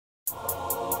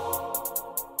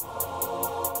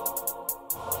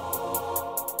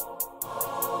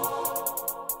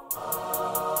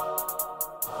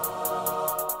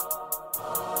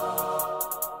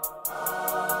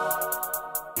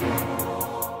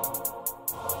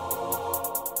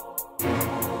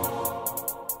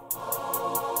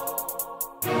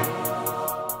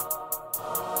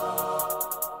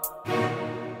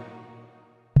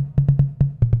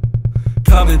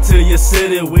Coming to your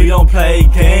city, we don't play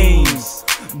games.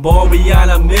 Boy, we on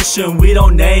a mission, we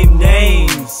don't name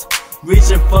names.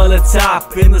 Reaching for the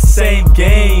top in the same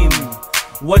game.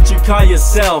 What you call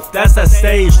yourself, that's that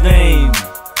stage name.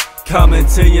 Coming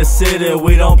to your city,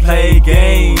 we don't play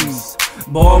games.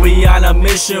 Boy, we on a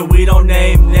mission, we don't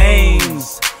name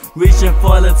names. Reaching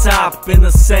for the top in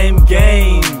the same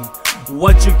game.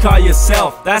 What you call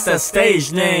yourself, that's that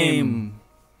stage name.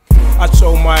 I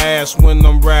show my ass when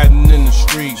I'm riding in the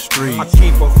street. I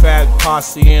keep a fat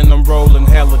posse and I'm rolling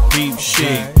hella deep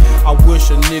shit. I wish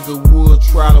a nigga would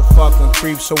try to fucking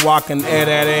creep so I can air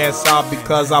that ass out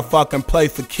because I fucking play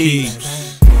for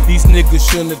keeps. These niggas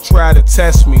shouldn't have tried to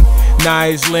test me. Now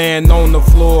he's laying on the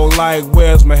floor like,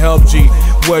 where's my help G?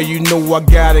 Well, you know I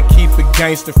gotta keep it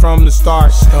gangster from the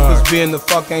start. Cause being the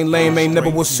fuck ain't lame ain't never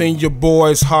what's in your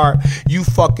boy's heart. You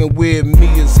fucking with me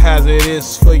is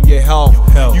hazardous for your health.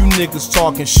 You niggas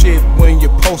talking shit when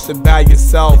you're posted by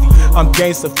yourself. I'm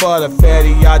gangster for the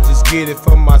fatty, I just get it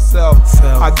for myself.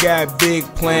 I got big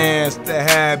plans to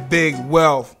have big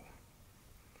wealth.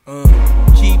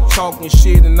 Keep talking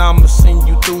shit and I'ma send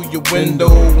you through your window.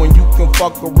 When you can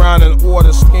fuck around and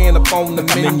order scan up on the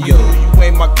menu. You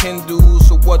ain't my Kindle,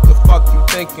 so what the fuck you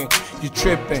thinking? You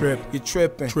tripping, you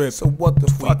tripping. So what the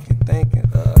fuck you thinking?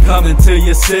 Coming to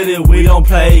your city, we don't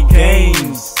play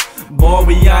games. Boy,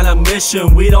 we on a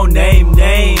mission, we don't name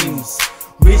names.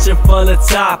 Reaching for the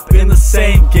top in the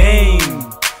same game.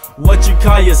 What you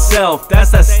call yourself,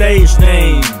 that's that stage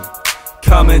name.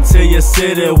 Coming to your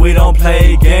city, we don't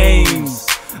play games.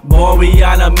 Boy, we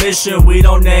on a mission, we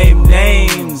don't name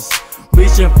names.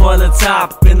 Reaching for the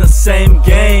top in the same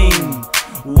game.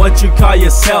 What you call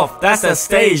yourself, that's that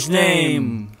stage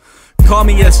name. Call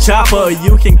me as Choppa,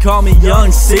 you can call me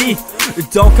Young C.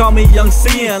 Don't call me Young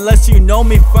C unless you know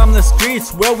me from the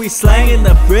streets where we slanging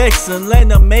the bricks and letting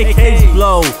them make haze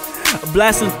blow.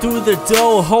 Blasting through the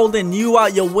door, holding you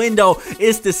out your window.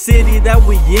 It's the city that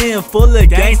we in, full of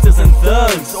gangsters and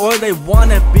thugs. Or they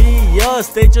wanna be us,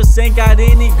 they just ain't got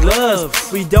any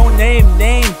gloves. We don't name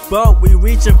names, but we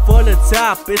reaching for the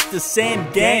top. It's the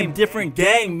same game, different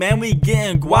gang, man, we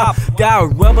getting guap.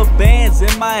 Got rubber bands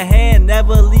in my hand,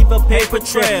 never leave a paper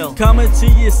trail. Coming to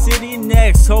your city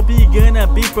next, hope you gonna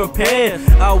be prepared.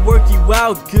 I'll work you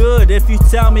out good if you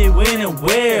tell me when and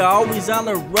where. Always on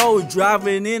the road,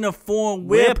 driving in a foreign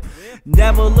whip.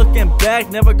 Never looking back,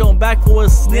 never going back for a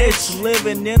snitch.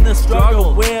 Living in the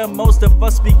struggle where most of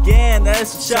us began.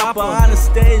 That's Choppa on the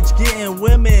stage, getting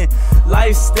women.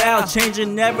 Lifestyle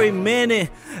changing every minute.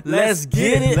 Let's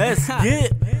get it, let's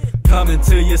get it. Coming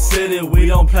to your city, we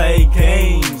don't play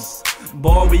games.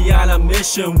 Boy, we on a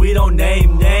mission, we don't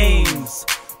name names.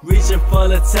 Reaching for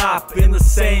the top in the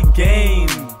same game.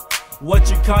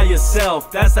 What you call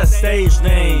yourself, that's that stage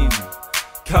name.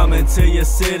 Coming to your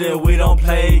city, we don't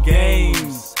play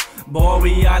games. Boy,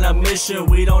 we on a mission,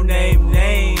 we don't name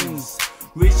names.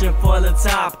 Reaching for the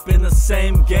top in the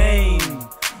same game.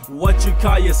 What you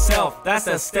call yourself, that's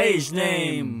that stage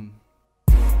name.